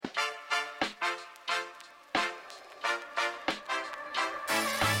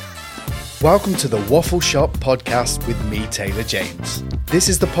Welcome to the Waffle Shop podcast with me, Taylor James. This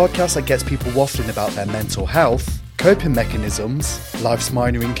is the podcast that gets people waffling about their mental health, coping mechanisms, life's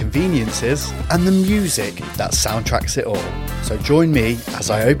minor inconveniences, and the music that soundtracks it all. So join me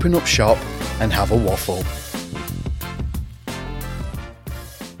as I open up shop and have a waffle.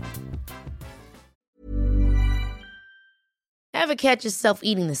 Ever catch yourself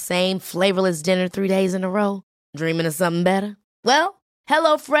eating the same flavorless dinner 3 days in a row? Dreaming of something better? Well,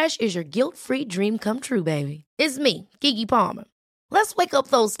 HelloFresh is your guilt-free dream come true, baby. It's me, Keke Palmer. Let's wake up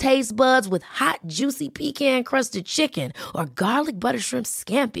those taste buds with hot, juicy pecan-crusted chicken or garlic butter shrimp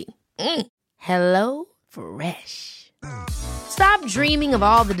scampi. Hello Fresh. Stop dreaming of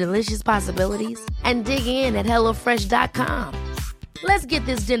all the delicious possibilities and dig in at HelloFresh.com. Let's get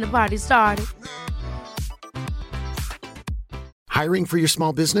this dinner party started. Hiring for your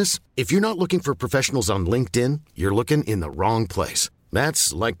small business? If you're not looking for professionals on LinkedIn, you're looking in the wrong place.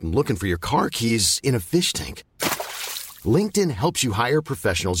 That's like looking for your car keys in a fish tank. LinkedIn helps you hire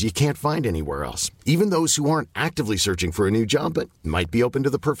professionals you can't find anywhere else, even those who aren't actively searching for a new job but might be open to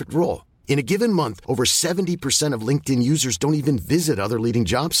the perfect role. In a given month, over 70% of LinkedIn users don't even visit other leading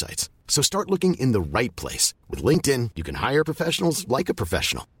job sites. So start looking in the right place. With LinkedIn, you can hire professionals like a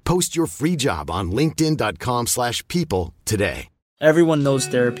professional. Post your free job on linkedin.com/people today. Everyone knows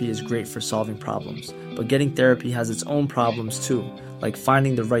therapy is great for solving problems, but getting therapy has its own problems too, like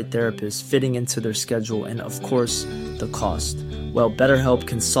finding the right therapist, fitting into their schedule, and of course, the cost. Well, BetterHelp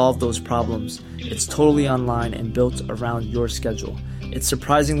can solve those problems. It's totally online and built around your schedule. It's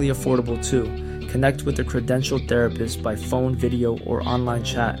surprisingly affordable too. Connect with a credentialed therapist by phone, video, or online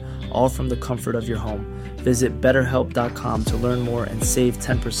chat, all from the comfort of your home. Visit BetterHelp.com to learn more and save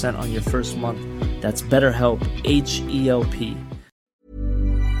 10% on your first month. That's BetterHelp, H-E-L-P.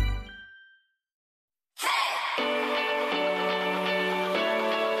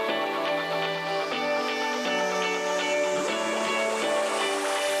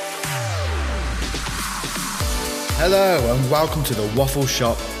 Hello and welcome to the Waffle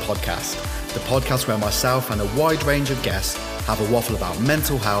Shop podcast, the podcast where myself and a wide range of guests have a waffle about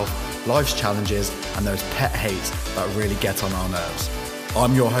mental health, life's challenges, and those pet hates that really get on our nerves.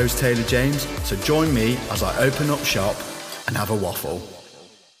 I'm your host, Taylor James, so join me as I open up shop and have a waffle.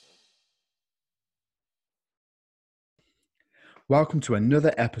 Welcome to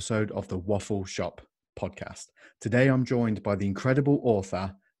another episode of the Waffle Shop podcast. Today I'm joined by the incredible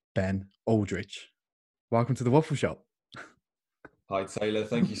author, Ben Aldridge. Welcome to the Waffle Shop. Hi, Taylor.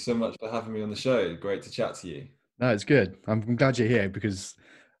 Thank you so much for having me on the show. Great to chat to you. No, it's good. I'm glad you're here because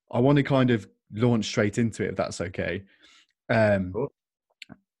I want to kind of launch straight into it, if that's okay. Cool.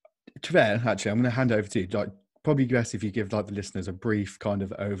 To fair, actually, I'm going to hand it over to you. Like, probably best if you give like the listeners a brief kind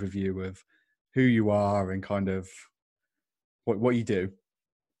of overview of who you are and kind of what you do.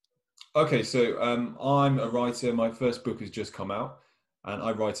 Okay, so I'm a writer. My first book has just come out. And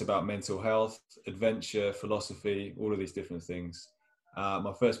I write about mental health, adventure, philosophy, all of these different things.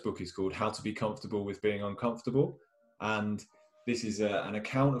 My first book is called How to Be Comfortable with Being Uncomfortable. And this is an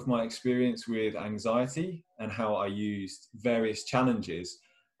account of my experience with anxiety and how I used various challenges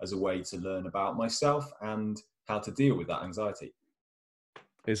as a way to learn about myself and how to deal with that anxiety.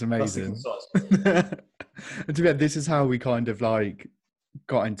 It's amazing. And to be honest, this is how we kind of like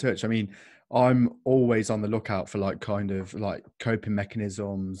got in touch. I mean, I'm always on the lookout for like kind of like coping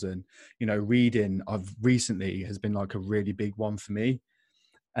mechanisms and, you know, reading I've recently has been like a really big one for me.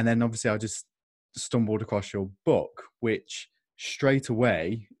 And then obviously I just stumbled across your book, which straight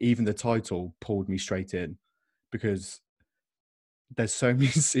away, even the title pulled me straight in because there's so many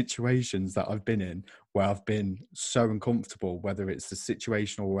situations that I've been in where I've been so uncomfortable, whether it's the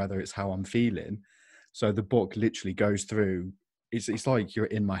situation or whether it's how I'm feeling. So the book literally goes through it's like you're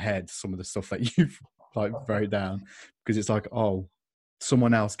in my head, some of the stuff that you've like wrote down, because it's like, oh,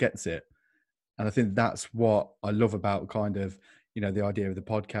 someone else gets it. And I think that's what I love about kind of, you know, the idea of the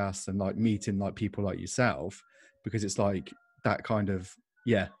podcast and like meeting like people like yourself, because it's like that kind of,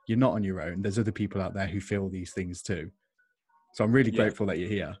 yeah, you're not on your own. There's other people out there who feel these things too. So I'm really grateful that you're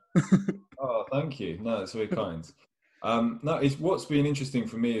here. Oh, thank you. No, that's very kind. No, it's what's been interesting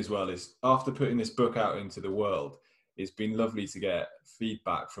for me as well is after putting this book out into the world, it's been lovely to get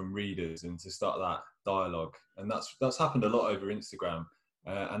feedback from readers and to start that dialogue. And that's happened a lot over Instagram.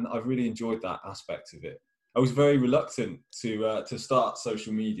 And I've really enjoyed that aspect of it. I was very reluctant to start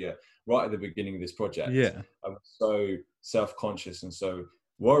social media right at the beginning of this project. Yeah. I was so self-conscious and so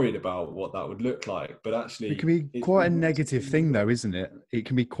worried about what that would look like. But actually, it can be quite a negative thing though, isn't it? It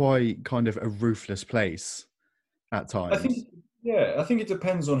can be quite kind of a ruthless place at times. I think it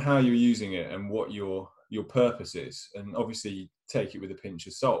depends on how you're using it and what your purpose is. And obviously take it with a pinch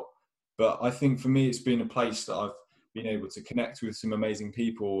of salt. But I think for me, it's been a place that I've been able to connect with some amazing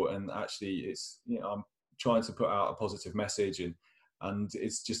people, and actually it's, I'm trying to put out a positive message, and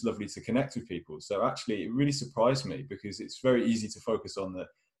it's just lovely to connect with people. So actually it really surprised me, because it's very easy to focus on the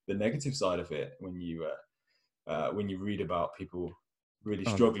negative side of it when you read about people really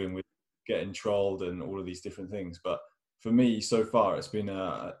struggling with getting trolled and all of these different things. But for me, so far, it's been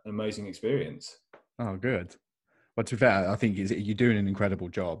an amazing experience. Oh, good. But to be fair, I think you're doing an incredible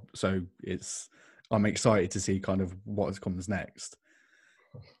job. So I'm excited to see kind of what comes next.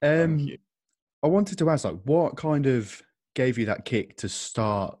 Thank you. I wanted to ask, like, what kind of gave you that kick to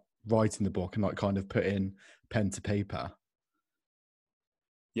start writing the book and like kind of putting pen to paper?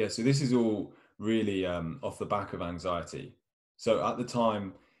 Yeah, so this is all really off the back of anxiety. So at the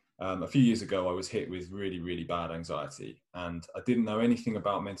time, a few years ago, I was hit with really, really bad anxiety, and I didn't know anything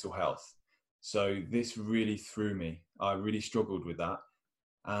about mental health. So this really threw me. I really struggled with that.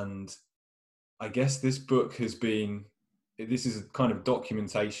 And I guess this book this is a kind of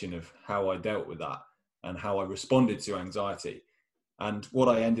documentation of how I dealt with that and how I responded to anxiety. And what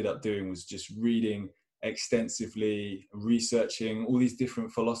I ended up doing was just reading extensively, researching all these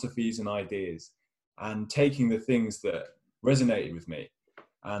different philosophies and ideas, and taking the things that resonated with me,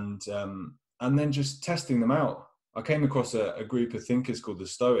 and then just testing them out. I came across a group of thinkers called the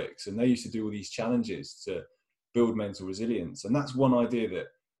Stoics, and they used to do all these challenges to build mental resilience. And that's one idea that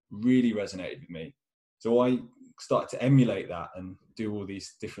really resonated with me. So I started to emulate that and do all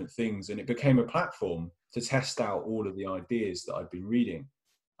these different things. And it became a platform to test out all of the ideas that I'd been reading.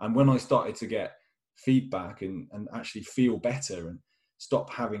 And when I started to get feedback and actually feel better and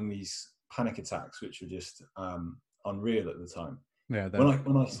stop having these panic attacks, which were just unreal at the time. Yeah,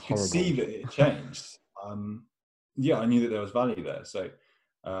 when I could see that it changed, I knew that there was value there. So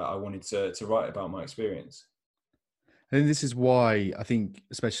I wanted to write about my experience. And this is why I think,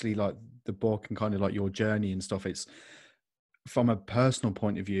 especially like the book and kind of like your journey and stuff, it's from a personal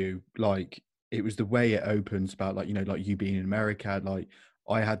point of view, like it was the way it opens about like, like you being in America. Like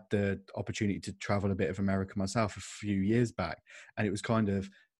I had the opportunity to travel a bit of America myself a few years back, and it was kind of,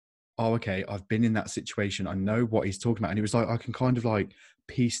 oh, okay, I've been in that situation. I know what he's talking about. And it was like, I can kind of like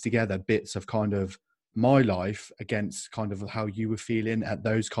piece together bits of kind of my life against kind of how you were feeling at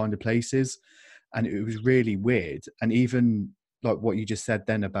those kind of places. And it was really weird. And even like what you just said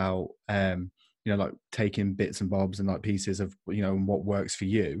then about, like taking bits and bobs and like pieces of, and what works for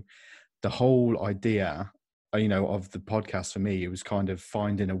you, the whole idea, of the podcast for me, it was kind of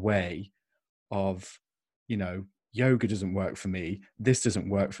finding a way of, yoga doesn't work for me. This doesn't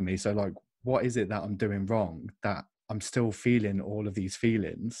work for me. So like, what is it that I'm doing wrong that I'm still feeling all of these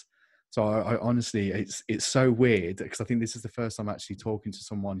feelings? So I honestly, it's so weird, because I think this is the first time actually talking to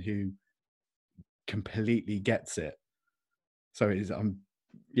someone who completely gets it. So I'm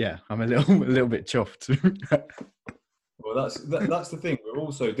a little bit chuffed. Well, that's the thing. We're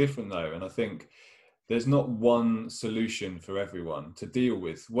all so different though, and I think there's not one solution for everyone to deal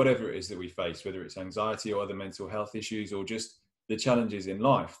with whatever it is that we face, whether it's anxiety or other mental health issues or just the challenges in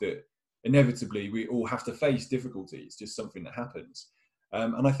life that inevitably we all have to face difficulty. It's just something that happens.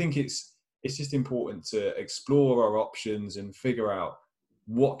 And I think it's just important to explore our options and figure out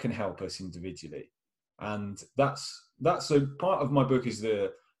what can help us individually. And that's so part of my book is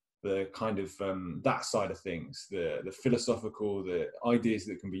the kind of that side of things, the philosophical, the ideas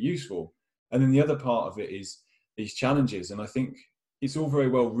that can be useful. And then the other part of it is these challenges. And I think it's all very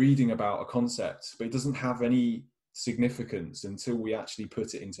well reading about a concept, but it doesn't have any significance until we actually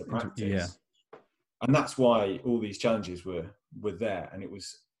put it into practice. Yeah. And that's why all these challenges were there. And it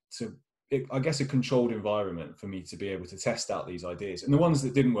was I guess a controlled environment for me to be able to test out these ideas. And the ones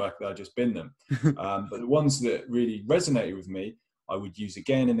that didn't work, I just bin them. But the ones that really resonated with me, I would use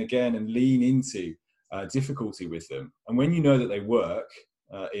again and again and lean into difficulty with them. And when you know that they work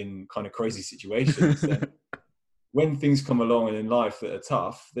in kind of crazy situations, then when things come along and in life that are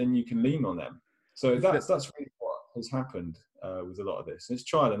tough, then you can lean on them. So that's really what has happened with a lot of this. It's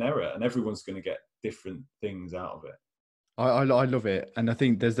trial and error, and everyone's going to get different things out of it. I love it. And I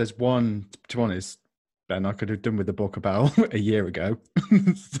think there's one, to be honest, Ben, I could have done with the book about a year ago,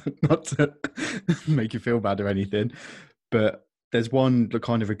 not to make you feel bad or anything, but there's one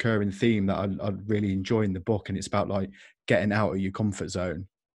kind of recurring theme that I really enjoy in the book, and it's about like getting out of your comfort zone,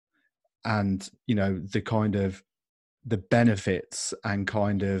 and the kind of the benefits and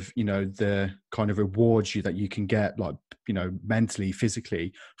kind of the kind of rewards that you can get, like mentally,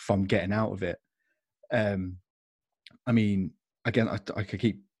 physically, from getting out of it. I mean, again, I could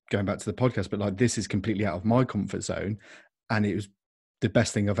keep going back to the podcast, but like this is completely out of my comfort zone, and it was the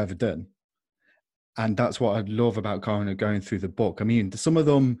best thing I've ever done. And that's what I love about kind of going through the book. I mean, some of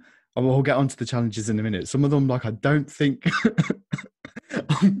them We'll get onto the challenges in a minute. Some of them, like, I don't think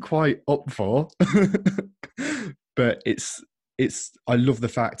I'm quite up for, but I love the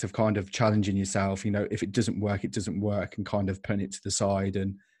fact of kind of challenging yourself. You know, if it doesn't work, it doesn't work, and kind of putting it to the side.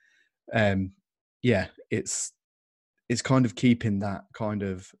 And yeah, it's kind of keeping that kind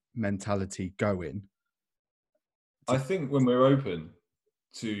of mentality going. I think when we're open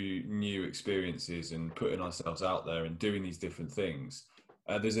to new experiences and putting ourselves out there and doing these different things,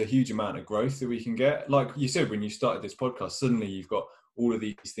 there's a huge amount of growth that we can get. Like you said, when you started this podcast, suddenly you've got all of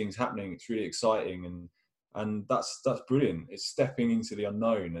these things happening. It's really exciting, and that's brilliant. It's stepping into the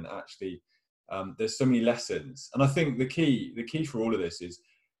unknown, and actually there's so many lessons. And I think the key for all of this is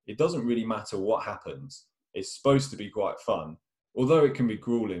it doesn't really matter what happens. It's supposed to be quite fun, although it can be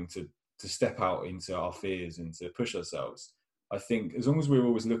grueling to step out into our fears and to push ourselves. I think as long as we're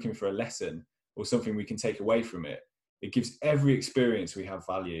always looking for a lesson or something we can take away from it, it gives every experience we have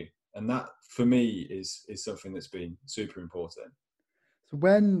value. And that for me is something that's been super important. So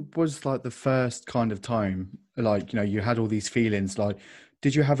when was like the first kind of time, like, you know, you had all these feelings, like,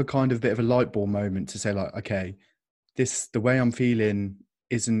 did you have a kind of bit of a light bulb moment to say like, okay, the way I'm feeling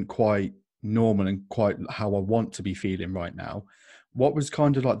isn't quite normal and quite how I want to be feeling right now? What was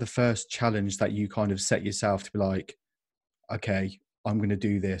kind of like the first challenge that you kind of set yourself to be like, okay, I'm going to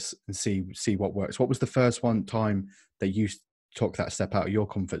do this and see what works? What was the first time that you took that step out of your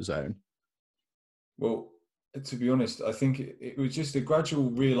comfort zone? Well, to be honest, I think it was just a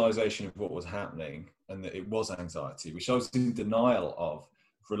gradual realization of what was happening and that it was anxiety, which I was in denial of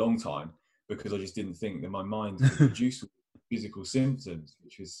for a long time because I just didn't think that my mind could produce physical symptoms,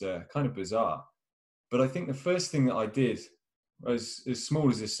 which was kind of bizarre. But I think the first thing that I did, as small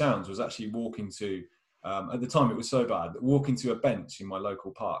as this sounds, was actually walking to, at the time it was so bad, walking to a bench in my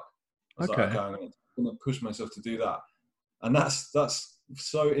local park. I was like, okay, I'm going to push myself to do that. And that's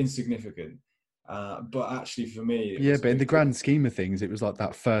so insignificant. But actually for me, but in the grand scheme of things, it was like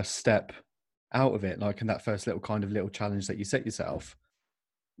that first step out of it, like, and that first little challenge that you set yourself.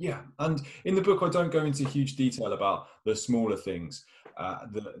 Yeah, and in the book, I don't go into huge detail about the smaller things,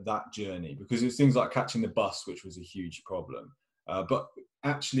 that journey, because it's things like catching the bus, which was a huge problem. But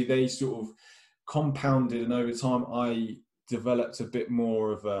actually, they sort of compounded, and over time, I developed a bit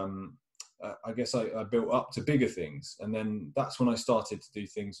more of, I guess I built up to bigger things. And then that's when I started to do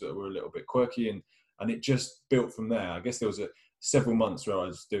things that were a little bit quirky, and it just built from there. I guess there was several months where I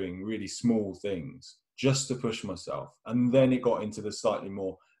was doing really small things just to push myself. And then it got into the slightly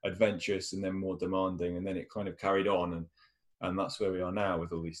more adventurous and then more demanding. And then it kind of carried on. And that's where we are now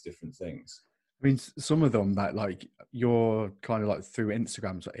with all these different things. I mean, some of them that like you're kind of like through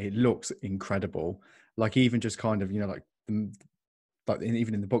Instagram, so it looks incredible. Like even just kind of, you know, like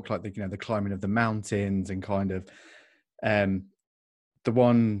even in the book, like the climbing of the mountains and kind of, the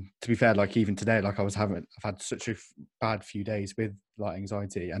one, to be fair, like even today, like I've had such a bad few days with like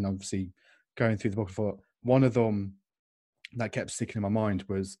anxiety, and obviously going through the book, I thought one of them that kept sticking in my mind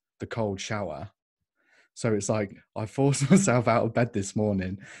was the cold shower. So it's like I forced myself out of bed this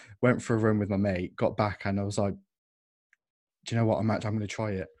morning, went for a run with my mate, got back, and I was like, do you know what? I'm going to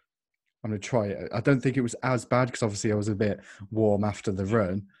try it. I'm going to try it. I don't think it was as bad because obviously I was a bit warm after the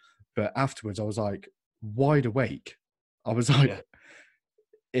run, but afterwards I was like wide awake. I was like,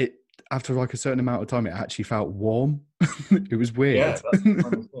 it after like a certain amount of time, it actually felt warm. It was weird.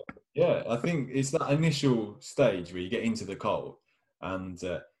 Yeah, I think it's that initial stage where you get into the cold, and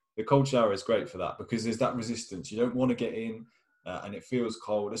the cold shower is great for that because there's that resistance. You don't want to get in, and it feels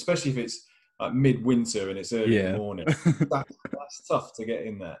cold, especially if it's like midwinter and it's early in the morning. That's tough to get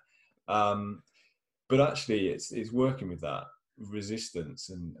in there. But actually, it's working with that resistance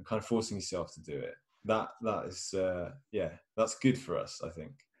and kind of forcing yourself to do it. That is that's good for us, I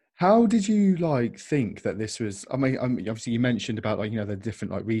think. How did you like think that this was? I mean, obviously you mentioned about like, you know, the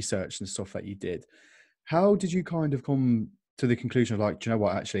different like research and stuff that you did. How did you kind of come to the conclusion of like, do you know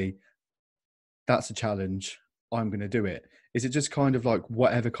what, actually, that's a challenge, I'm going to do it? Is it just kind of like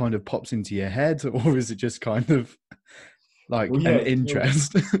whatever kind of pops into your head, or is it just kind of like an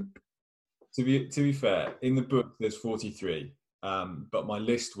interest? To be fair, in the book there's 43, but my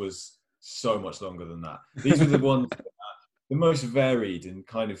list was so much longer than that. These were the ones that the most varied and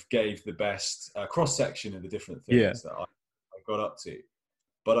kind of gave the best cross-section of the different things that I got up to.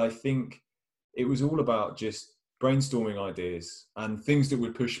 But I think it was all about just brainstorming ideas and things that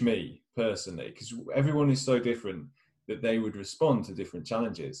would push me personally, because everyone is so different that they would respond to different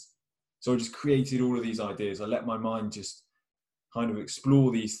challenges. So I just created all of these ideas. I let my mind just kind of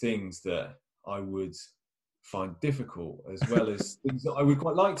explore these things that I would find difficult, as well as things that I would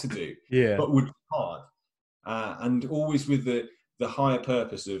quite like to do, but would be hard. And always with the the higher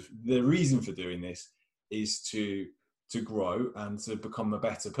purpose of the reason for doing this is to grow and to become a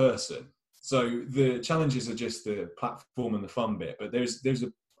better person. So the challenges are just the platform and the fun bit, but there's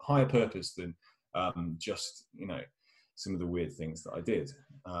a higher purpose than just, you know, some of the weird things that I did.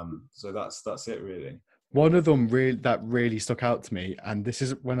 So that's it really. One of them really stuck out to me, and this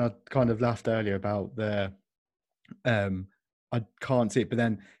is when I kind of laughed earlier about the I can't see it, but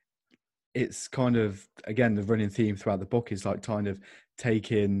then it's kind of, again, the running theme throughout the book is like kind of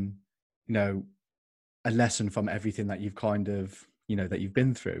taking, you know, a lesson from everything that you've kind of, you know, that you've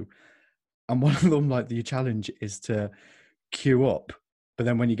been through. And one of them, like, the challenge is to queue up, but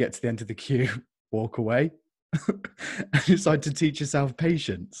then when you get to the end of the queue, walk away. And it's like to teach yourself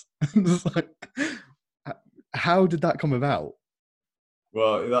patience. It's like, how did that come about?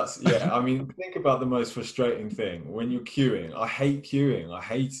 Well, that's, yeah, I mean, think about the most frustrating thing when you're queuing. I hate queuing. I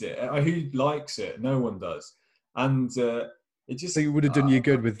hate it. Who likes it? No one does. And it just... So it would have done you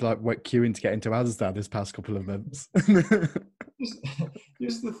good with like queuing to get into Asda this past couple of months.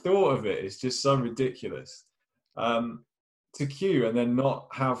 just the thought of it is just so ridiculous. To queue and then not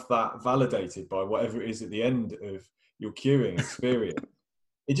have that validated by whatever it is at the end of your queuing experience.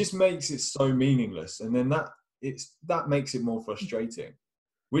 It just makes it so meaningless. And then that makes it more frustrating,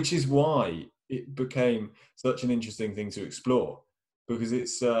 which is why it became such an interesting thing to explore, because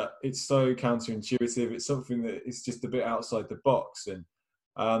it's so counterintuitive. It's something that is just a bit outside the box. And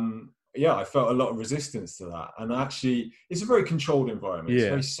yeah, I felt a lot of resistance to that. And actually, it's a very controlled environment. Yeah. It's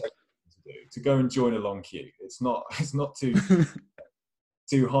very safe to go and join a long queue. It's not too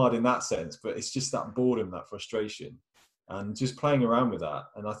too hard in that sense, but it's just that boredom, that frustration, and just playing around with that.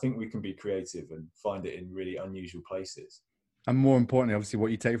 And I think we can be creative and find it in really unusual places. And more importantly, obviously,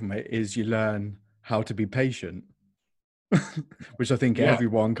 what you take from it is you learn how to be patient, which I think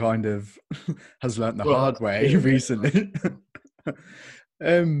everyone kind of has learned the hard way recently.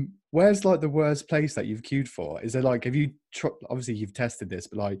 Where's like the worst place that you've queued for? Is there like, obviously you've tested this,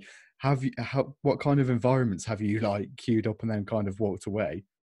 but like, what kind of environments have you like queued up and then kind of walked away,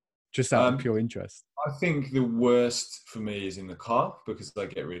 just out of pure interest? I think the worst for me is in the car, because I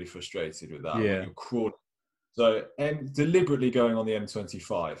get really frustrated with that. Yeah. When you're crawling. So, deliberately going on the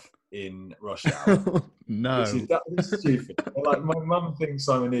M25 in rush hour. No. That is stupid. Like, my mum thinks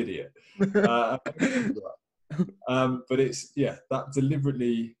I'm an idiot. But it's, yeah, that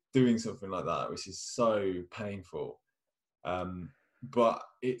deliberately doing something like that, which is so painful. But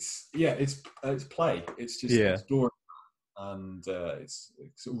it's play. It's just exploring, and it's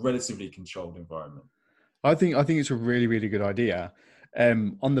a relatively controlled environment. I think it's a really, really good idea.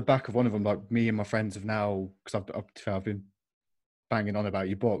 On the back of one of them, like, me and my friends have now, because I've been banging on about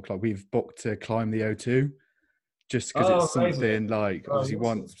your book, like, we've booked to climb the O2, just because it's something like,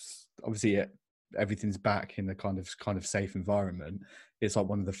 obviously everything's back in a kind of safe environment. It's like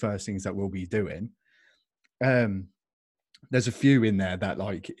one of the first things that we'll be doing. There's a few in there that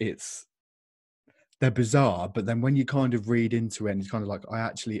like they're bizarre, but then when you kind of read into it, and it's kind of like, I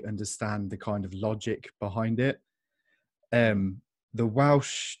actually understand the kind of logic behind it. The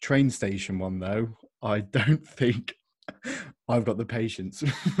Welsh train station one, though, I don't think I've got the patience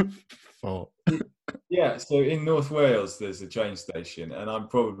for. Yeah, so in North Wales, there's a train station, and I'm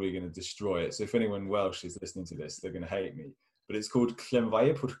probably going to destroy it. So if anyone Welsh is listening to this, they're going to hate me. But it's called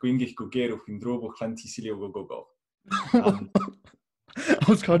Llenfair Pwllgwyngyll Gogerwch yn Drobo Llantysilio Gogogo. I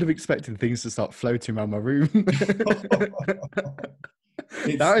was kind of expecting things to start floating around my room.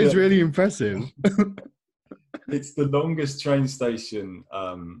 That is really impressive. It's the longest train station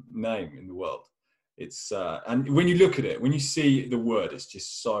name in the world. It's and when you look at it, when you see the word, it's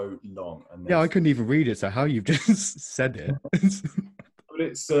just so long. And yeah, I couldn't even read it. So how you've just said it. But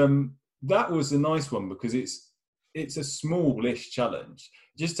it's that was a nice one, because it's a smallish challenge.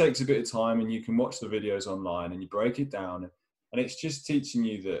 It just takes a bit of time, and you can watch the videos online and you break it down. And it's just teaching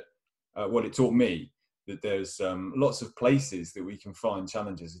you that what it taught me, that there's lots of places that we can find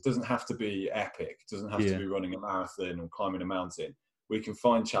challenges. It doesn't have to be epic. It doesn't have to be running a marathon or climbing a mountain. We can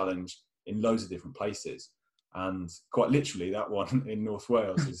find challenge in loads of different places. And quite literally, that one in North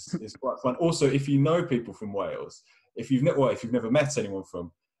Wales is quite fun. Also, if you know people from Wales, if you've never met anyone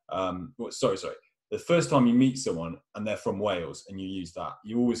from, the first time you meet someone and they're from Wales and you use that,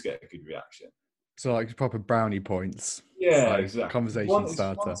 you always get a good reaction. So like proper brownie points. Yeah, like exactly. Conversation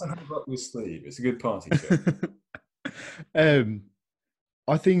starter. It's one to have up your sleeve. It's a good party trick.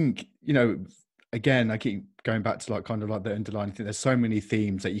 I think, again, I keep going back to like kind of like the underlying thing. There's so many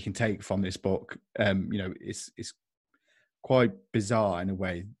themes that you can take from this book. It's quite bizarre in a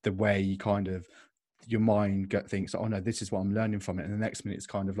way, the way you kind of, your mind thinks, oh no, this is what I'm learning from it. And the next minute it's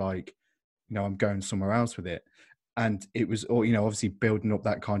kind of like, I'm going somewhere else with it. and it was all, obviously building up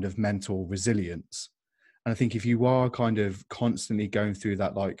that kind of mental resilience. And I think if you are kind of constantly going through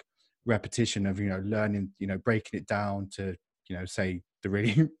that like repetition of, learning, breaking it down to, say the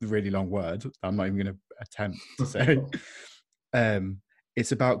really long word I'm not even going to attempt to say,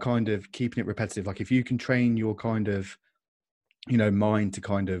 it's about kind of keeping it repetitive. Like if you can train your kind of, mind to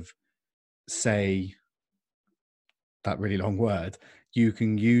kind of say that really long word, you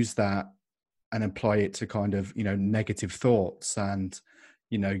can use that and apply it to kind of, negative thoughts. And,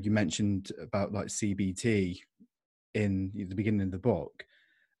 you mentioned about like CBT in the beginning of the book.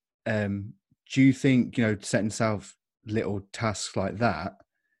 Do you think, setting yourself little tasks like that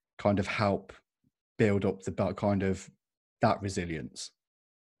kind of help build up the kind of that resilience?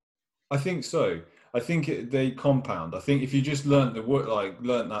 I think so. I think they compound. I think if you just learn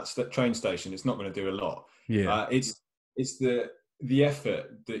that train station, it's not going to do a lot. Yeah. It's the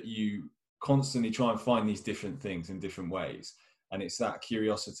effort that you constantly try and find these different things in different ways, and it's that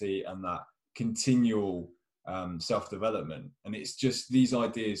curiosity and that continual self-development. And it's just these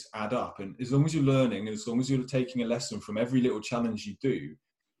ideas add up. And as long as you're learning, and as long as you're taking a lesson from every little challenge you do,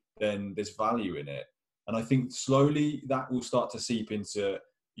 then there's value in it. And I think slowly that will start to seep into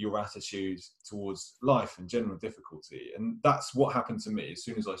your attitude towards life and general difficulty. And that's what happened to me. As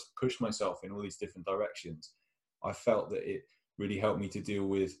soon as I pushed myself in all these different directions, I felt that it really helped me to deal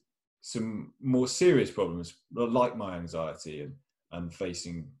with some more serious problems like my anxiety and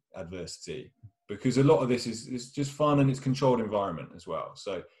facing adversity, because a lot of this is just fun and it's controlled environment as well.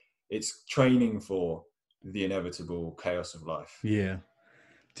 So it's training for the inevitable chaos of life. Yeah.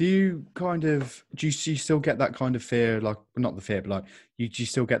 Do you still get that kind of fear, like not the fear, but like do you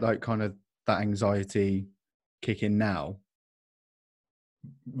still get like kind of that anxiety kick in now?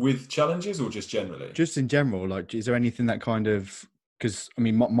 With challenges or just generally? Just in general, like is there anything that kind of, because I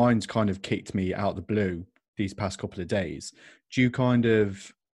mean mine's kind of kicked me out of the blue these past couple of days. Do you kind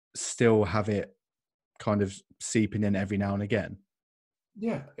of still have it kind of seeping in every now and again?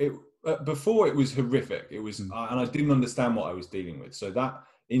 Yeah, before it was horrific. It was, and I didn't understand what I was dealing with. So that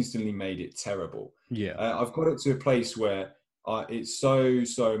instantly made it terrible. Yeah. I've got it to a place where it's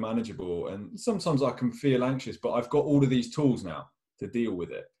so manageable, and sometimes I can feel anxious, but I've got all of these tools now to deal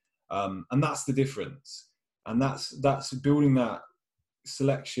with it. And that's the difference. And that's building that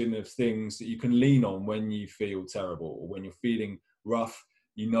selection of things that you can lean on when you feel terrible or when you're feeling rough.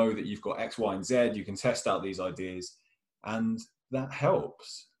 You know that you've got X, Y, and Z. You can test out these ideas, and that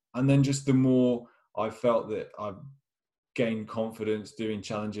helps. And then just the more I felt that I've gained confidence doing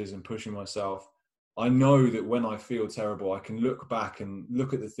challenges and pushing myself, I know that when I feel terrible, I can look back and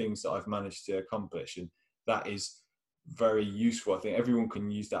look at the things that I've managed to accomplish. And that is very useful. I think everyone can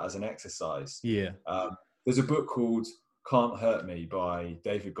use that as an exercise. Yeah. There's a book called Can't Hurt Me by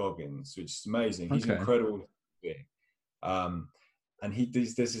David Goggins, which is amazing. He's an incredible being. And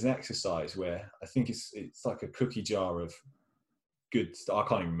there's this exercise where I think it's like a cookie jar of good stuff. I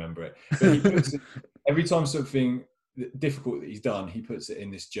can't even remember it. But he puts it, every time something difficult that he's done, he puts it in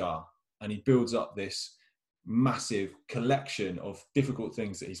this jar, and he builds up this massive collection of difficult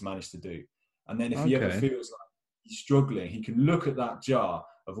things that he's managed to do. And then if he ever feels like he's struggling, he can look at that jar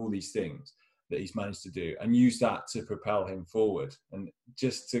of all these things that he's managed to do and use that to propel him forward and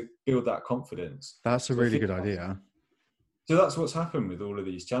just to build that confidence. That's a really good idea. So that's what's happened with all of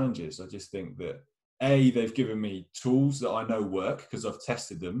these challenges. I just think that they've given me tools that I know work because I've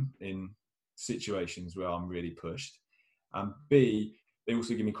tested them in situations where I'm really pushed. And B, they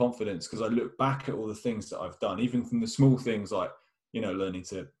also give me confidence because I look back at all the things that I've done, even from the small things like, learning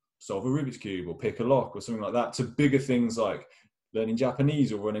to solve a Rubik's Cube or pick a lock or something like that, to bigger things like learning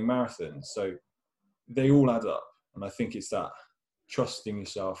Japanese or running marathons. So they all add up. And I think it's that trusting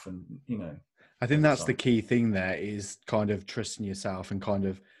yourself and, I think that's the key thing there, is kind of trusting yourself and kind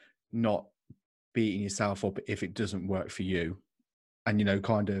of not beating yourself up if it doesn't work for you, and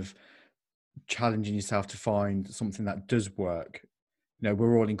kind of challenging yourself to find something that does work.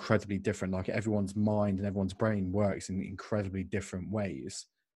 We're all incredibly different. Like everyone's mind and everyone's brain works in incredibly different ways.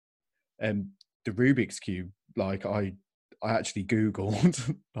 The Rubik's Cube, like I actually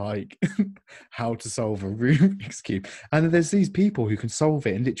Googled like how to solve a Rubik's Cube, and there's these people who can solve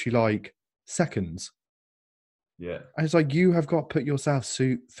it in literally like seconds. Yeah. And it's like, you have got to put yourself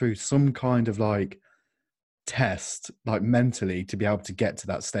through some kind of like test, like mentally, to be able to get to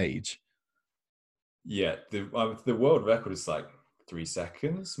that stage. Yeah. The world record is like 3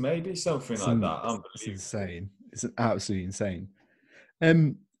 seconds, maybe something like that. It's insane. It's absolutely insane.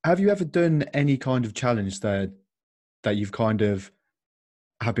 Have you ever done any kind of challenge there that you've kind of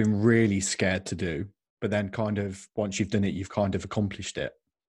have been really scared to do, but then kind of once you've done it, you've kind of accomplished it?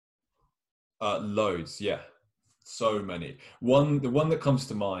 Loads, yeah. So many. The one that comes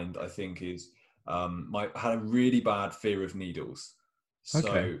to mind, I think, is I had a really bad fear of needles. Okay.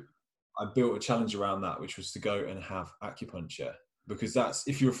 So I built a challenge around that, which was to go and have acupuncture, because that's,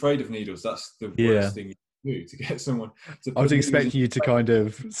 if you're afraid of needles, that's the Yeah. worst thing you can do, to get someone to I was put needles in. expecting you to kind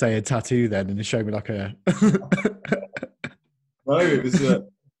of say a tattoo then and show me like a. No, it was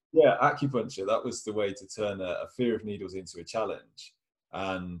yeah, acupuncture. That was the way to turn a fear of needles into a challenge.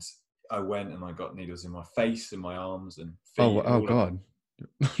 And I went and I got needles in my face and my arms and feet and Oh all of God.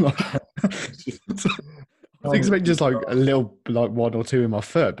 Like, it. I was expecting just like a little, like one or two in my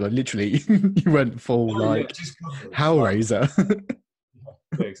foot, but like, literally you went full Oh yeah, like just coverage. Hellraiser.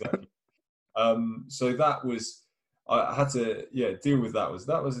 Yeah, exactly. So that was, I had to, yeah, deal with that.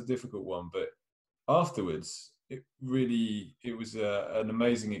 That was a difficult one, but afterwards it was an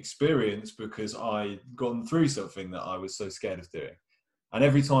amazing experience, because I gone through something that I was so scared of doing. And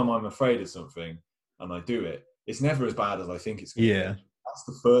every time I'm afraid of something and I do it, it's never as bad as I think it's going to be. Yeah. That's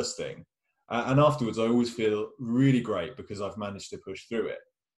the first thing. And afterwards, I always feel really great because I've managed to push through it.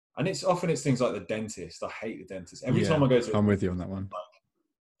 And it's things like the dentist. I hate the dentist. Every time I go to, I'm with you on that one.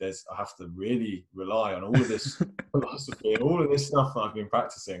 I have to really rely on all of this philosophy and all of this stuff that I've been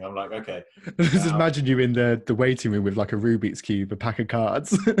practicing. I'm like, okay. Just imagine you in the waiting room with like a Rubik's Cube, a pack of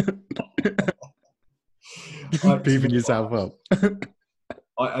cards, beaming yourself up.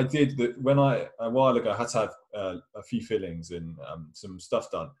 I did that when a while ago, I had to have a few fillings and some stuff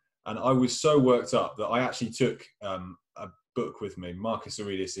done. And I was so worked up that I actually took a book with me, Marcus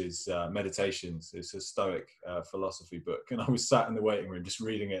Aurelius's Meditations. It's a Stoic philosophy book. And I was sat in the waiting room just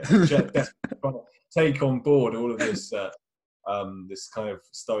reading it, and trying to take on board all of this this kind of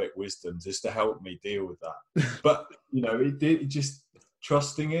Stoic wisdom, just to help me deal with that. But, it just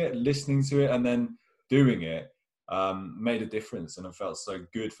trusting it, listening to it, and then doing it made a difference. And I felt so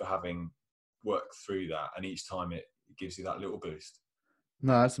good for having worked through that. And each time it gives you that little boost.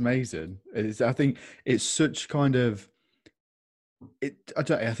 No, that's amazing. I think it's such kind of I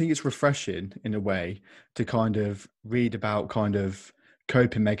think it's refreshing in a way to kind of read about kind of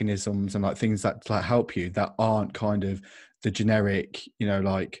coping mechanisms and like things that like help you that aren't kind of the generic,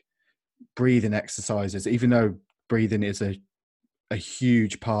 like breathing exercises, even though breathing is a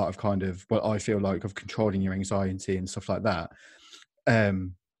huge part of kind of what I feel like of controlling your anxiety and stuff like that.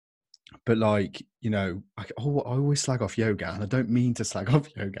 But like, I always slag off yoga, and I don't mean to slag off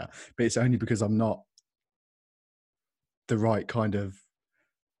yoga, but it's only because I'm not the right kind of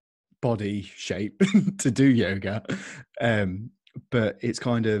body shape to do yoga. But it's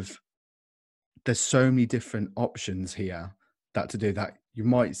kind of, there's so many different options here that to do that. You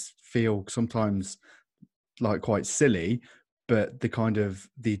might feel sometimes like quite silly, but the kind of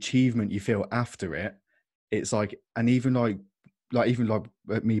the achievement you feel after it, it's like, and even like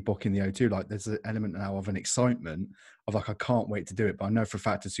me booking the O2, like there's an element now of an excitement of like, I can't wait to do it. But I know for a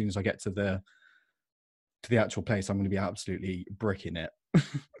fact, as soon as I get to the actual place, I'm going to be absolutely bricking it.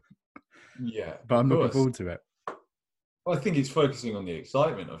 Yeah, but I'm looking forward to it. Well, I think it's focusing on the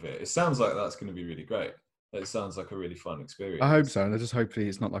excitement of it. It sounds like that's going to be really great. It sounds like a really fun experience. I hope so. And I just hopefully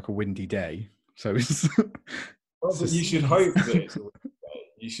it's not like a windy day. So it's. Well, but you should hope that it's a windy day.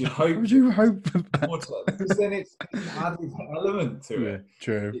 You should hope. Would you hope? Because then it's an added element to it.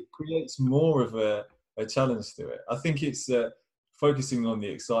 True. It creates more of a challenge to it. I think it's focusing on the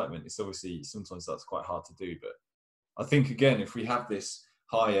excitement. It's obviously sometimes that's quite hard to do, but I think again, if we have this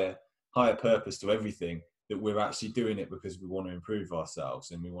higher purpose to everything, that we're actually doing it because we want to improve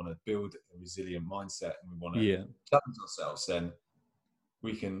ourselves and we want to build a resilient mindset and we want to challenge ourselves, then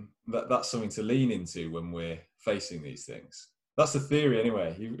we can, that's something to lean into when we're facing these things. That's the theory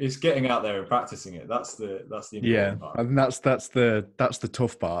anyway. It's getting out there and practicing it. That's the important part. And that's the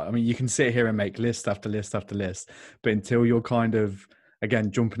tough part. I mean, you can sit here and make list after list after list, but until you're kind of, again,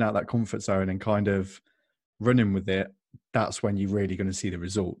 jumping out that comfort zone and kind of running with it, that's when you're really going to see the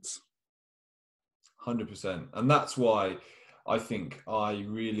results. 100%. And that's why I think I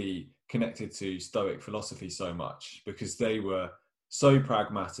really connected to Stoic philosophy so much, because they were so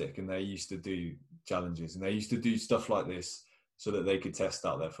pragmatic and they used to do challenges and they used to do stuff like this so that they could test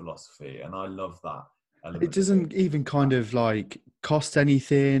out their philosophy. And I love that element. It doesn't even kind of like cost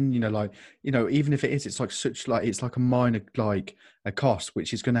anything, even if it is, it's like it's like a minor, like a cost,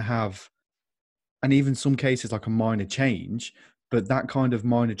 which is going to have, and even some cases like a minor change. But that kind of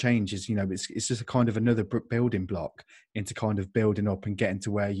minor change is, it's just a kind of another building block into kind of building up and getting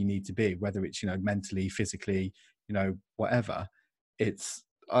to where you need to be, whether it's, mentally, physically, whatever.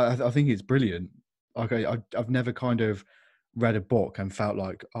 I think it's brilliant. Okay, I've never kind of read a book and felt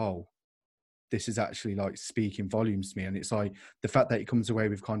like, oh, this is actually like speaking volumes to me. And it's like the fact that it comes away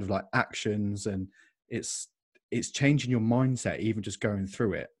with kind of like actions, and it's it's changing your mindset, even just going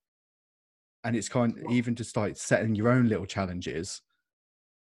through it. And it's kind of even just like setting your own little challenges.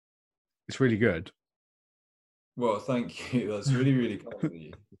 It's really good. Well, thank you. That's really, really kind of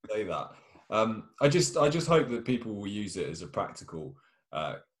you to say that. I just hope that people will use it as a practical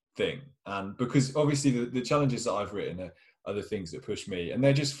thing, and because obviously the challenges that I've written are the things that push me, and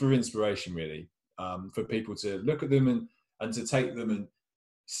they're just for inspiration, really, for people to look at them and to take them and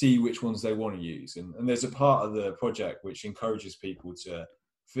see which ones they want to use. And there's a part of the project which encourages people to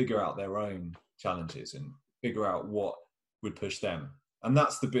figure out their own challenges and figure out what would push them. And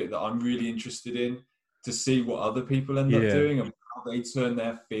that's the bit that I'm really interested in, to see what other people end up doing and how they turn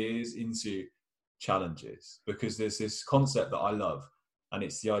their fears into challenges. Because there's this concept that I love, and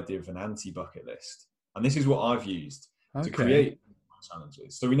it's the idea of an anti-bucket list. And this is what I've used to create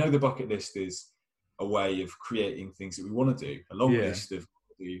challenges. So we know the bucket list is a way of creating things that we want to do, a long list of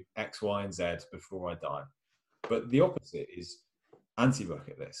do X, Y, and Z before I die. But the opposite is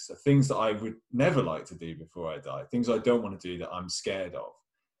anti-bucket lists, so things that I would never like to do before I die, things I don't want to do that I'm scared of.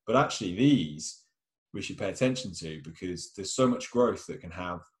 But actually these we should pay attention to, because there's so much growth that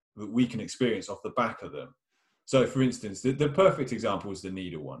we can experience off the back of them. So for instance, the perfect example is the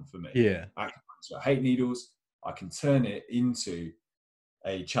needle one for me. So I hate needles. I can turn it into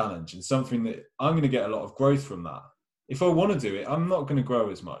a challenge and something that I'm going to get a lot of growth from that. If I want to do it, I'm not going to grow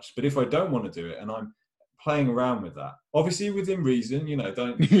as much. But if I don't want to do it and I'm playing around with that, obviously within reason,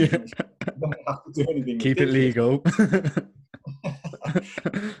 don't have to do anything. Keep it legal.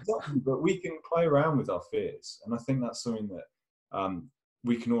 Exactly, but we can play around with our fears. And I think that's something that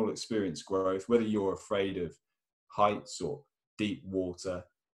we can all experience growth, whether you're afraid of heights or deep water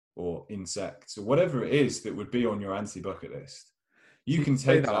or insects or whatever it is that would be on your anti-bucket list. You can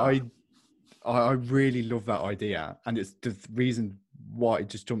take that. I really love that idea, and it's the reason why it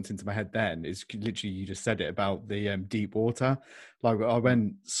just jumped into my head then is literally you just said it about the deep water. Like I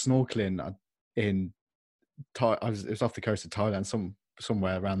went snorkeling in it was off the coast of Thailand,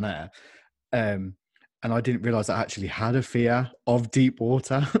 somewhere around there, and I didn't realize I actually had a fear of deep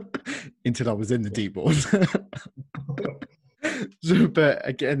water until I was in the deep water. So, but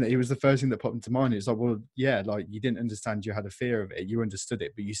again, it was the first thing that popped into mind. It's like, well, yeah, like you didn't understand you had a fear of it. You understood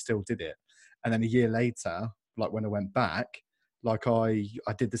it, but you still did it. And then a year later, like when I went back, like I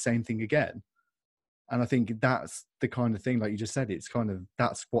did the same thing again. And I think that's the kind of thing, like you just said, it's kind of,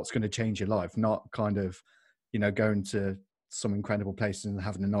 that's what's going to change your life, not kind of, going to some incredible place and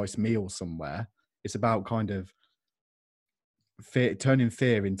having a nice meal somewhere. It's about kind of turning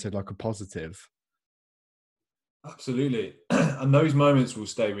fear into like a positive. Absolutely. And those moments will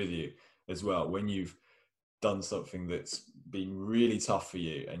stay with you as well when you've done something that's been really tough for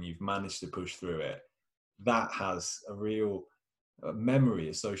you and you've managed to push through it. That has a real memory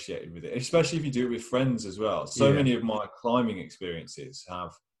associated with it, especially if you do it with friends as well. So many of my climbing experiences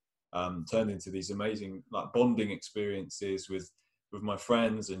have turned into these amazing like bonding experiences with my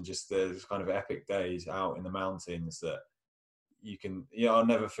friends, and just those kind of epic days out in the mountains that I'll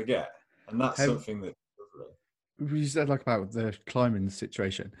never forget. And that's something that you said like about the climbing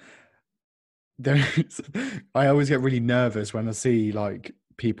situation. I always get really nervous when I see like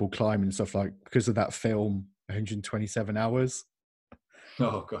people climbing stuff, like because of that film 127 hours.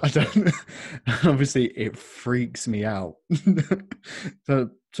 Oh gosh. I don't obviously it freaks me out.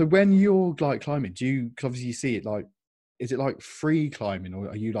 So when you're like climbing, do you, cause obviously you see it, like is it like free climbing, or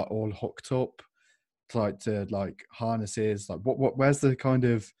are you like all hooked up to like harnesses? Like what where's the kind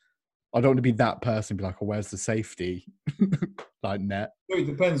of, I don't want to be that person, be like, oh, where's the safety like net? So it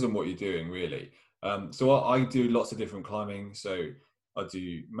depends on what you're doing, really. So I do lots of different climbing. So I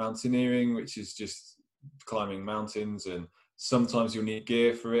do mountaineering, which is just climbing mountains, and sometimes you'll need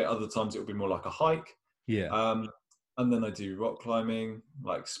gear for it. Other times it'll be more like a hike. And then I do rock climbing,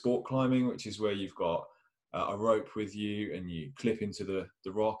 like sport climbing, which is where you've got a rope with you and you clip into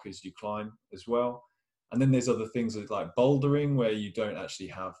the rock as you climb as well. And then there's other things like bouldering, where you don't actually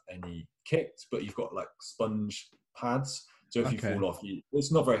have any kit, but you've got like sponge pads. So if you fall off,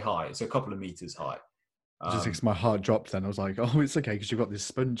 it's not very high. It's a couple of meters high. Just because my heart dropped then. I was like, oh, it's okay because you've got this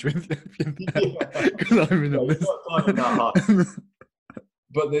sponge with you.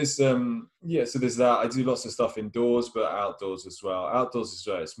 But there's so there's that. I do lots of stuff indoors, but outdoors as well. Outdoors as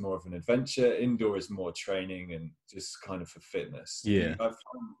well, it's more of an adventure. Indoor is more training and just kind of for fitness. I've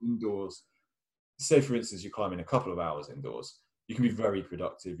found indoors, say for instance you're climbing a couple of hours indoors, you can be very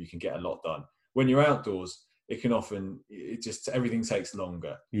productive, you can get a lot done. When you're outdoors, it can often, everything takes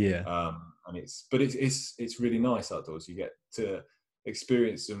longer. And it's really nice outdoors. You get to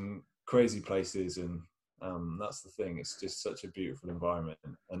experience some crazy places, and that's the thing. It's just such a beautiful environment,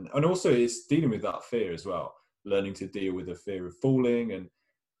 and also it's dealing with that fear as well. learning to deal with the fear of falling. And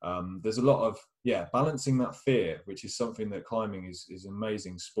there's a lot of, balancing that fear, which is something that climbing is an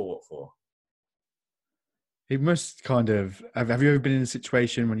amazing sport for. It must kind of, have you ever been in a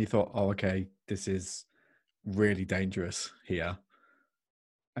situation when you thought, oh, okay, this is really dangerous here?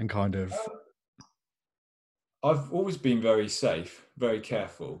 And kind of... I've always been very safe, very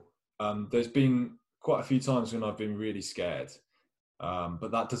careful. There's been quite a few times when I've been really scared,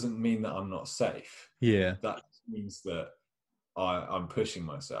 but that doesn't mean that I'm not safe. Yeah. That means that I'm pushing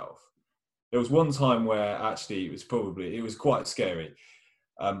myself. There was one time where actually it was quite scary.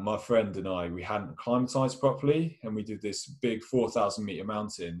 My friend and I, we hadn't acclimatized properly, and we did this big 4,000 meter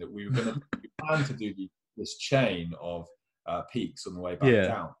mountain that we planned to do this chain of peaks on the way back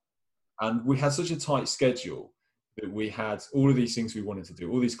down. And we had such a tight schedule that we had all of these things we wanted to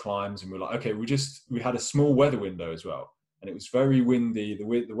do, all these climbs, and we were like, okay, we had a small weather window as well. And it was very windy,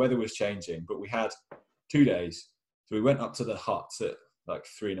 the weather was changing, but we had 2 days. So we went up to the hut at like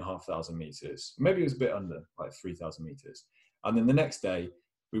 3,500 meters. Maybe it was a bit under, like 3,000 meters. And then the next day,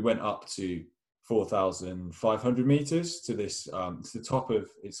 we went up to 4,500 meters to this, to the top of,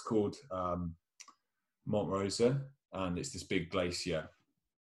 it's called Mont Rosa, and it's this big glacier.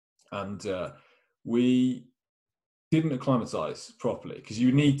 And we didn't acclimatize properly because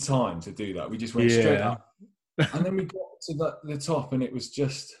you need time to do that. We just went straight up. And then we got to the top, and it was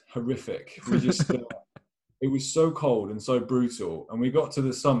just horrific. We just... it was so cold and so brutal. And we got to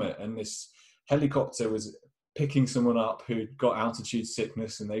the summit, and this helicopter was picking someone up who got altitude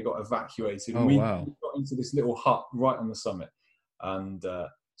sickness, and they got evacuated. And we got into this little hut right on the summit. And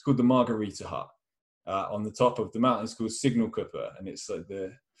it's called the Margarita Hut. On the top of the mountain, it's called Signalkuppe, and it's like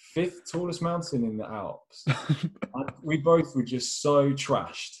the 5th tallest mountain in the Alps. And we both were just so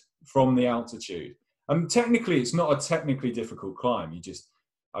trashed from the altitude. And technically, it's not a technically difficult climb. You just...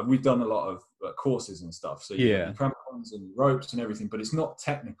 we've done a lot of courses and stuff, so you have crampons and ropes and everything, but it's not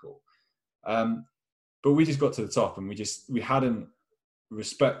technical. But we just got to the top, and we hadn't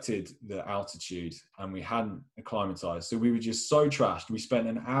respected the altitude, and we hadn't acclimatized, so we were just so trashed. We spent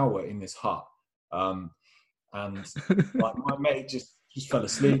an hour in this hut, and like my mate just fell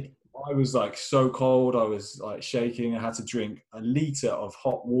asleep. I was like so cold, I was like shaking. I had to drink a liter of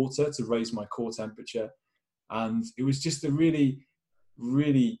hot water to raise my core temperature, and it was just a really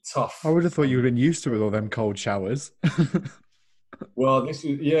tough. I would have thought you would have been used to it with all them cold showers. Well, this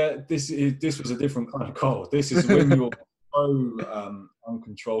was a different kind of cold. This is when you're so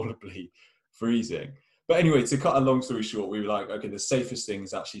uncontrollably freezing. But anyway, to cut a long story short, we were like, okay, the safest thing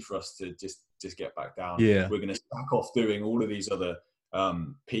is actually for us to just get back down. Yeah. We're going to stack off doing all of these other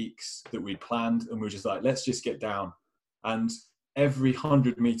peaks that we'd planned, and we were just like, let's just get down. And every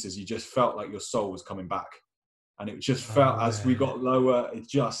 100 meters, you just felt like your soul was coming back. And it just felt as we got lower,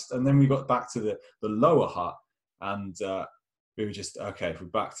 and then we got back to the lower hut, and we were just, okay, we're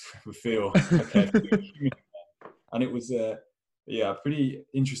back, we feel okay. And it was a pretty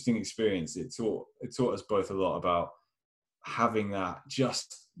interesting experience. It taught us both a lot about having that,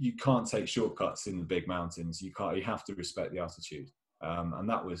 you can't take shortcuts in the big mountains. You have to respect the altitude. And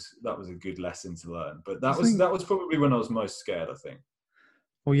that was a good lesson to learn. But that was probably when I was most scared, I think.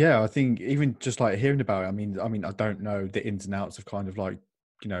 Well, yeah, I think even just like hearing about it, I mean, I don't know the ins and outs of kind of like,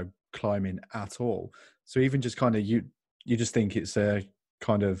 climbing at all. So even just kind of, you just think it's a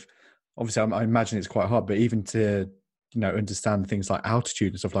kind of, obviously I imagine it's quite hard, but even to, understand things like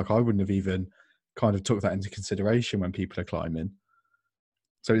altitude and stuff, like I wouldn't have even kind of took that into consideration when people are climbing.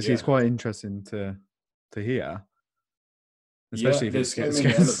 So it's quite interesting to hear. Especially if it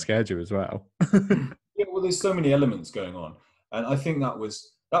scared you as well. Yeah, well, there's so many elements going on. And I think that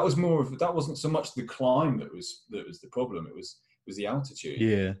wasn't so much the climb that was the problem. It was the altitude.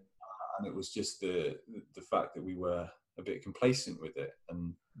 Yeah. And it was just the fact that we were a bit complacent with it,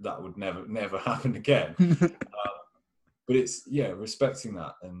 and that would never happen again. But it's respecting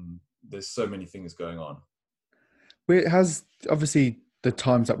that, and there's so many things going on. Well, it has obviously the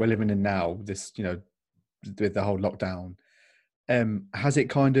times that we're living in now. This with the whole lockdown, has it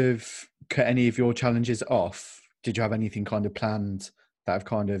kind of cut any of your challenges off? Did you have anything kind of planned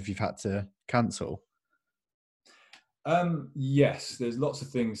that you've had to cancel? Yes, there's lots of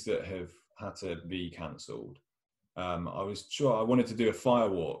things that have had to be cancelled. I wanted to do a fire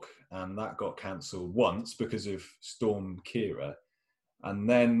walk, and that got cancelled once because of Storm Kira. And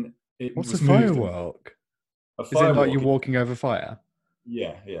then What's a fire walk? Is it like you're walking over fire?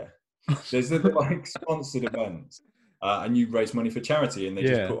 Yeah. There's like sponsored events, and you raise money for charity, and they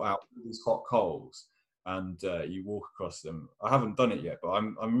just put out these hot coals, and you walk across them. I haven't done it yet, but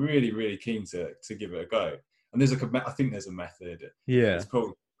I'm really, really keen to give it a go. And I think there's a method. Yeah. It's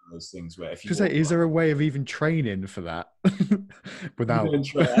probably those things where if you Because is there a way of even training for that without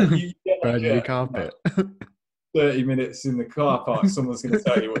you get burning your carpet? 30 minutes in the car park, someone's going to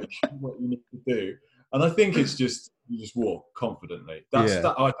tell you what you need to do. And I think it's just, you just walk confidently. I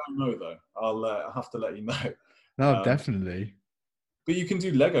don't know though. I'll have to let you know. No, definitely. But you can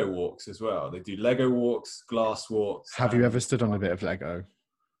do Lego walks as well. They do Lego walks, glass walks. Have you ever stood on a bit of Lego?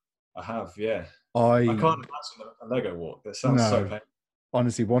 I have, yeah. I can't imagine a Lego walk. That sounds so painful.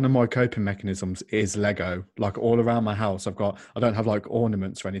 Honestly, one of my coping mechanisms is Lego. Like all around my house, I don't have like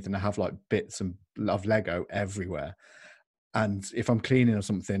ornaments or anything. I have like bits of Lego everywhere. And if I'm cleaning or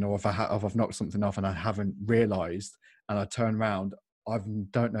something, or if I've knocked something off and I haven't realised, and I turn around, I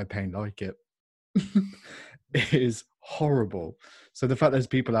don't know pain like it. It is horrible. So the fact there's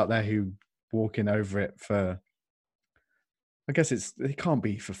people out there who walking over it for, I guess it can't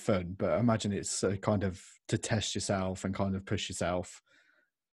be for fun, but I imagine it's kind of to test yourself and kind of push yourself.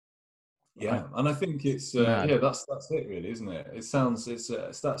 Yeah, and I think it's that's it really, isn't it? That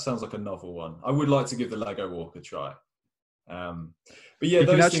sounds like a novel one. I would like to give the Lego walk a try. But yeah, you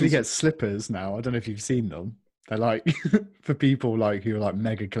can actually get slippers now. I don't know if you've seen them. They're like for people like who are like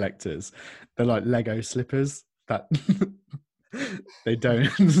mega collectors. They're like Lego slippers that they don't,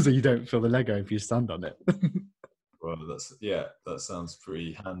 so you don't feel the Lego if you stand on it. Well, that sounds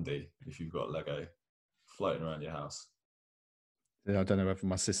pretty handy if you've got Lego floating around your house. Yeah, I don't know whether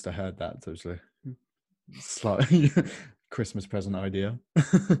my sister heard that. So it's a slight Christmas present idea.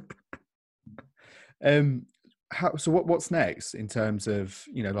 So what's next in terms of,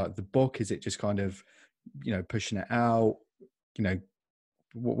 like the book? Is it just kind of, pushing it out?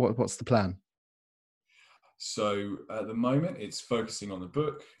 What's the plan? So at the moment, it's focusing on the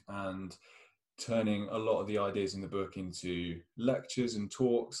book and turning a lot of the ideas in the book into lectures and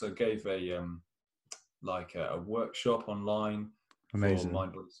talks. I gave a workshop online. Amazing. For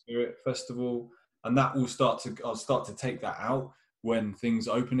Mind Body Spirit Festival, and that will I'll start to take that out when things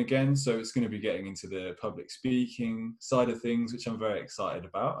open again. So it's going to be getting into the public speaking side of things, which I'm very excited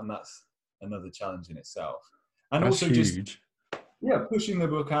about, and that's another challenge in itself. And that's also huge. pushing the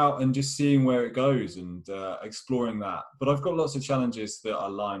book out and just seeing where it goes and exploring that. But I've got lots of challenges that are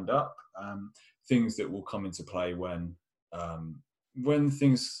lined up, things that will come into play when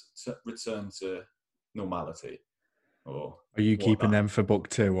things return to normality. Or are you keeping them for book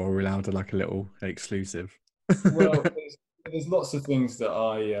 2, or are we allowed to like a little exclusive? Well, there's lots of things that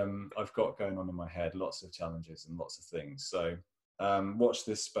I've got going on in my head, lots of challenges and lots of things. So watch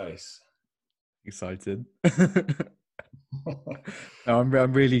this space. Excited. No, I'm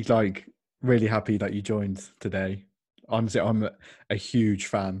really really happy that you joined today. Honestly, I'm a huge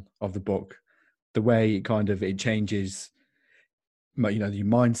fan of the book. The way it changes, your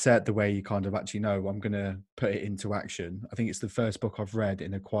mindset, the way you kind of actually know I'm going to put it into action. I think it's the first book I've read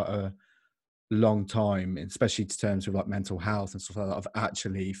in quite a long time, especially in terms of like mental health and stuff like that, I've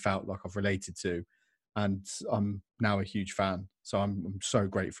actually felt like I've related to, and I'm now a huge fan. So I'm so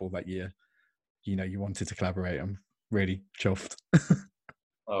grateful that you wanted to collaborate. I'm really chuffed.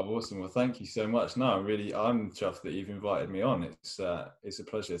 Oh, awesome. Well, thank you so much. No, I'm chuffed that you've invited me on. It's a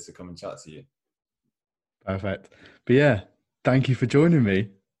pleasure to come and chat to you. Perfect. But yeah, thank you for joining me.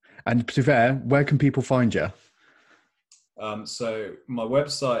 And to be fair, where can people find you? So my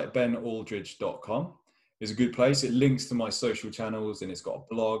website, benaldridge.com, is a good place. It links to my social channels, and it's got a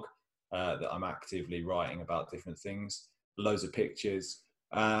blog that I'm actively writing about different things, loads of pictures,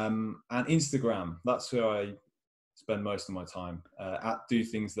 and Instagram. That's where I spend most of my time. At Do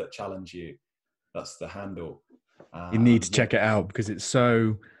Things That Challenge You. That's the handle. You need to check it out, because it's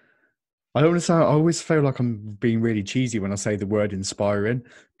so... I always feel like I'm being really cheesy when I say the word inspiring,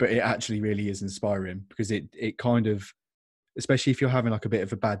 but it actually really is inspiring, because it kind of, especially if you're having like a bit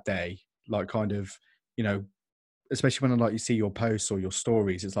of a bad day, like kind of, especially when you see your posts or your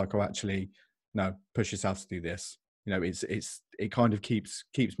stories, it's like, oh, actually, no, push yourself to do this. It kind of keeps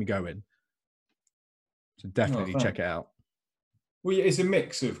me going. So definitely check it out. Well, it's a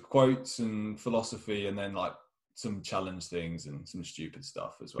mix of quotes and philosophy, and then like some challenge things and some stupid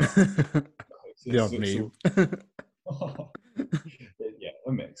stuff as well. The odd meme. Yeah,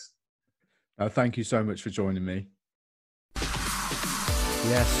 a mix. Thank you so much for joining me.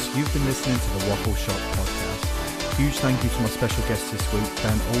 Yes, you've been listening to the Waffle Shop podcast. Huge thank you to my special guest this week,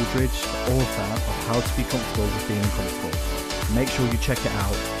 Ben Aldridge, the author of How to Be Comfortable with Being Uncomfortable. Make sure you check it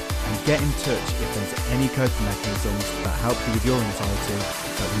out and get in touch if there's any coping mechanisms that help you with your anxiety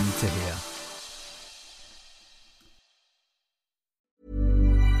that we need to hear.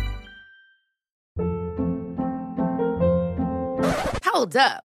 Hold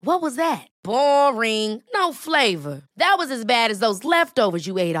up. What was that? Boring. No flavor. That was as bad as those leftovers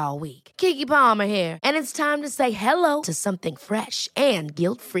you ate all week. Keke Palmer here, and it's time to say hello to something fresh and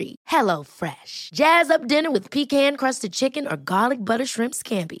guilt-free. Hello Fresh. Jazz up dinner with pecan-crusted chicken or garlic butter shrimp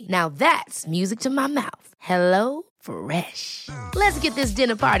scampi. Now that's music to my mouth. Hello Fresh. Let's get this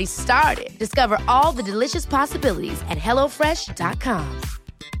dinner party started. Discover all the delicious possibilities at hellofresh.com.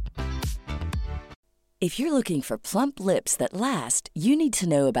 If you're looking for plump lips that last, you need to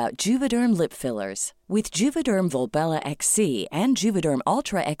know about Juvederm lip fillers. With Juvederm Volbella XC and Juvederm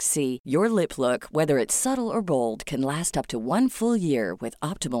Ultra XC, your lip look, whether it's subtle or bold, can last up to 1 full year with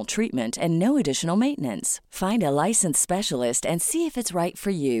optimal treatment and no additional maintenance. Find a licensed specialist and see if it's right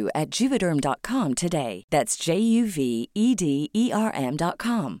for you at Juvederm.com today. That's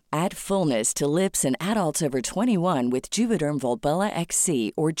JUVEDERM.com. Add fullness to lips in adults over 21 with Juvederm Volbella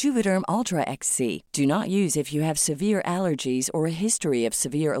XC or Juvederm Ultra XC. Do not use if you have severe allergies or a history of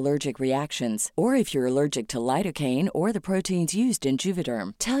severe allergic reactions, or if you're allergic to lidocaine or the proteins used in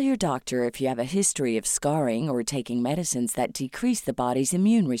Juvederm. Tell your doctor if you have a history of scarring or taking medicines that decrease the body's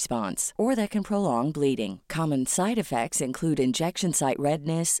immune response or that can prolong bleeding. Common side effects include injection site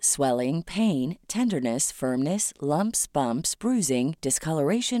redness, swelling, pain, tenderness, firmness, lumps, bumps, bruising,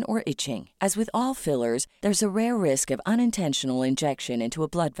 discoloration, or itching. As with all fillers, there's a rare risk of unintentional injection into a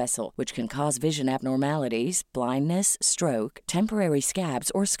blood vessel, which can cause vision abnormalities, blindness, stroke, temporary scabs,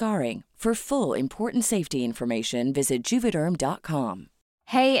 or scarring. For full, important safety information, visit Juvederm.com.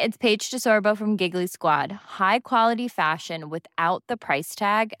 Hey, it's Paige DeSorbo from Giggly Squad. High quality fashion without the price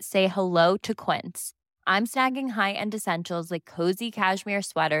tag. Say hello to Quince. I'm snagging high-end essentials like cozy cashmere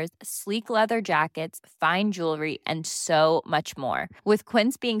sweaters, sleek leather jackets, fine jewelry, and so much more. With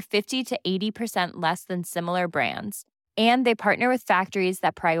Quince being 50 to 80% less than similar brands. And they partner with factories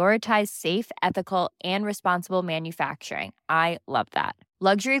that prioritize safe, ethical, and responsible manufacturing. I love that.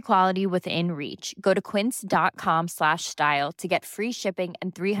 Luxury quality within reach. Go to quince.com/style to get free shipping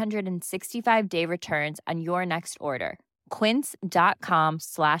and 365-day returns on your next order.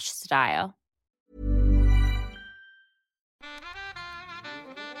 Quince.com/style.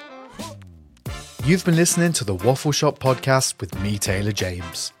 You've been listening to the Waffle Shop podcast with me, Taylor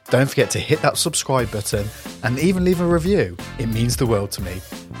James. Don't forget to hit that subscribe button and even leave a review. It means the world to me.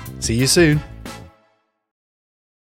 See you soon.